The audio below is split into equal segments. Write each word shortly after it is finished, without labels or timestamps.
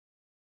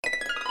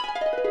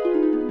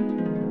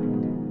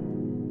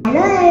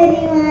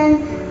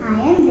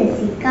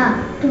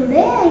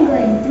Today I am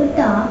going to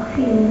talk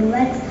few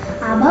words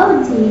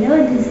about Zero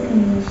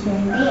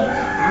Discrimination Day.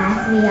 As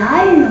we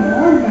all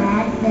know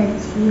that the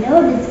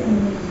Zero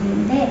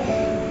Discrimination Day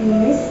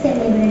is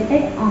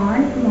celebrated on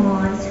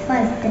March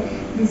 1st.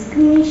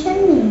 Discrimination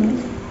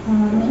means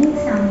harming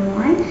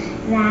someone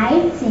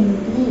right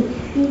simply.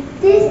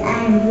 It is a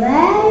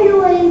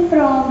worldwide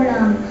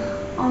problem.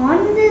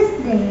 On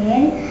this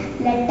day,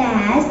 let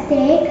us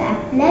take a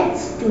pledge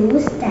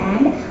to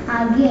stand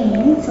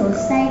against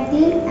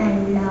society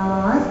and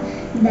laws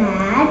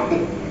that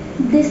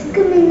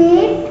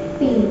discriminate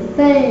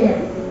people.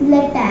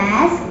 Let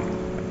us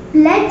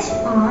pledge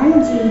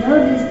on Zero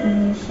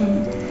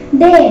Discrimination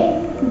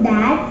Day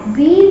that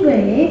we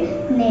will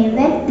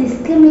never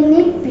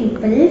discriminate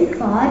people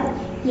for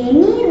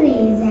any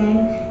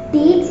reason.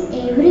 Teach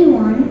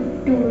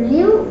everyone to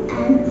live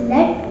and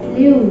let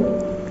live.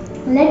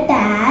 Let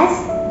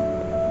us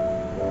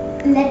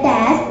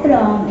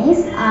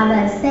promise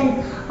ourselves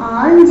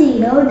on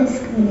Zero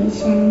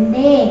Discrimination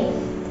Day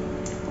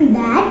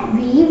that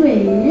we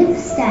will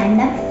stand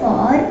up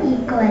for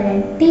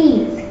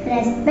equality,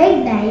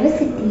 respect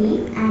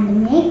diversity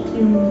and make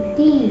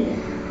unity.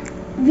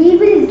 We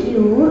will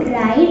give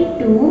right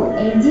to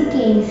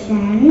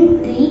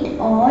education, treat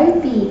all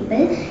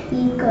people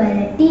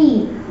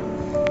equality,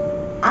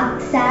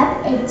 accept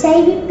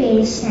HIV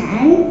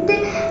patient,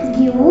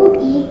 give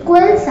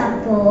equal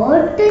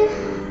support,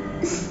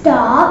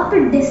 stop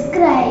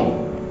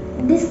discriminating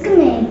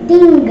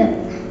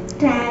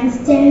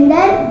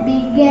transgender,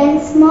 big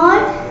and small,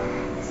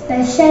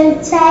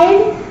 special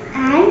child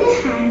and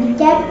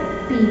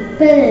handicapped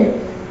people.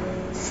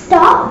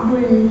 Stop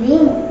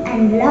bullying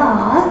and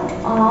lost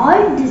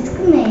all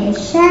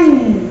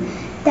discrimination.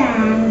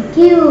 Thank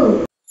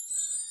you.